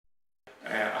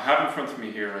have in front of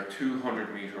me here a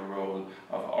 200-meter roll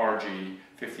of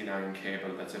RG59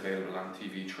 cable that's available on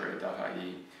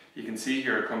tvtrade.ie. You can see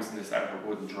here it comes in this outer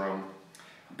wooden drum.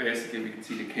 Basically we can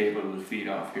see the cable will feed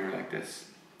off here like this.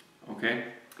 Okay?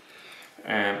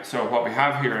 So what we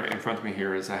have here in front of me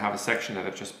here is I have a section that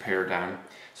I've just pared down.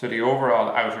 So the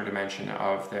overall outer dimension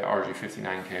of the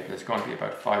RG59 cable is going to be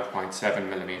about 5.7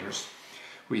 millimeters.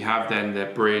 We have then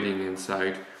the braiding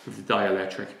inside with the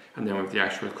dielectric, and then with the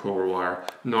actual core wire.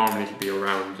 Normally it'll be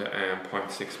around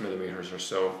 0.6 millimeters or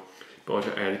so.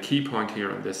 But the key point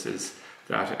here on this is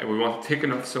that we want it thick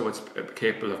enough so it's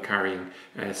capable of carrying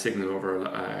signal over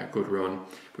a good run.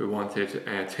 We want it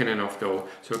thin enough though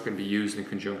so it can be used in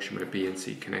conjunction with a B and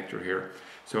C connector here.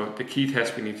 So the key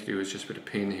test we need to do is just with a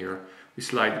pin here. We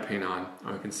slide the pin on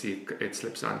and we can see it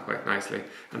slips on quite nicely,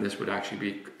 and this would actually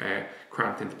be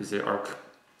cramped into position or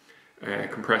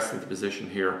compressed into position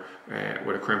here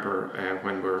with a crimper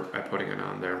when we're putting it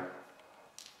on there.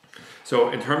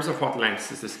 So in terms of what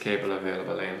lengths is this cable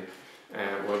available in,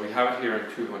 well, we have it here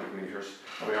in 200 meters,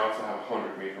 and we also have a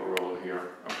 100-meter roll here.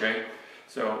 Okay,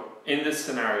 so in this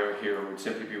scenario here, we'd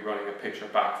simply be running a picture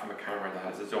back from a camera that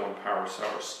has its own power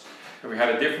source. If we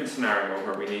had a different scenario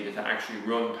where we needed to actually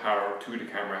run power to the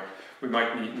camera, we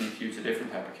might need to use a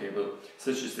different type of cable,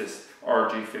 such as this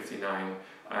RG59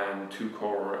 and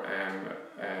 2-core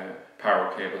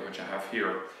power cable, which I have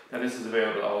here. Now this is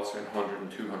available also in 100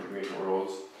 and 200-meter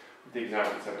rolls, with the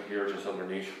examples out here just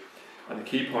underneath. And the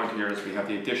key point here is we have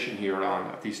the addition here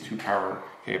on of these two power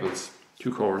cables,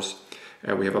 2 cores.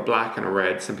 We have a black and a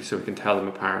red, simply so we can tell them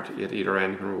apart at either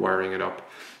end when we're wiring it up.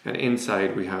 And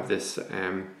inside we have this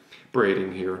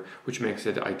braiding here, which makes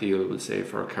it ideal, we'll say,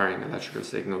 for carrying electrical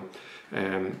signal.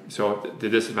 So the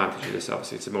disadvantage of this,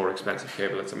 obviously, it's a more expensive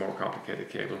cable, it's a more complicated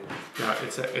cable. Now,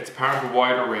 it's part of a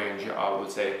wider range of, I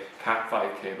would say,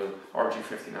 Cat5 cable,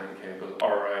 RG59 cable,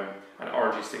 or an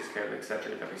RG6 cable,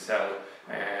 etc., that we sell,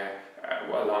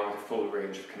 along with a full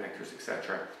range of connectors,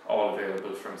 etc., all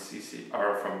available from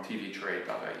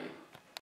tvtrade.ie.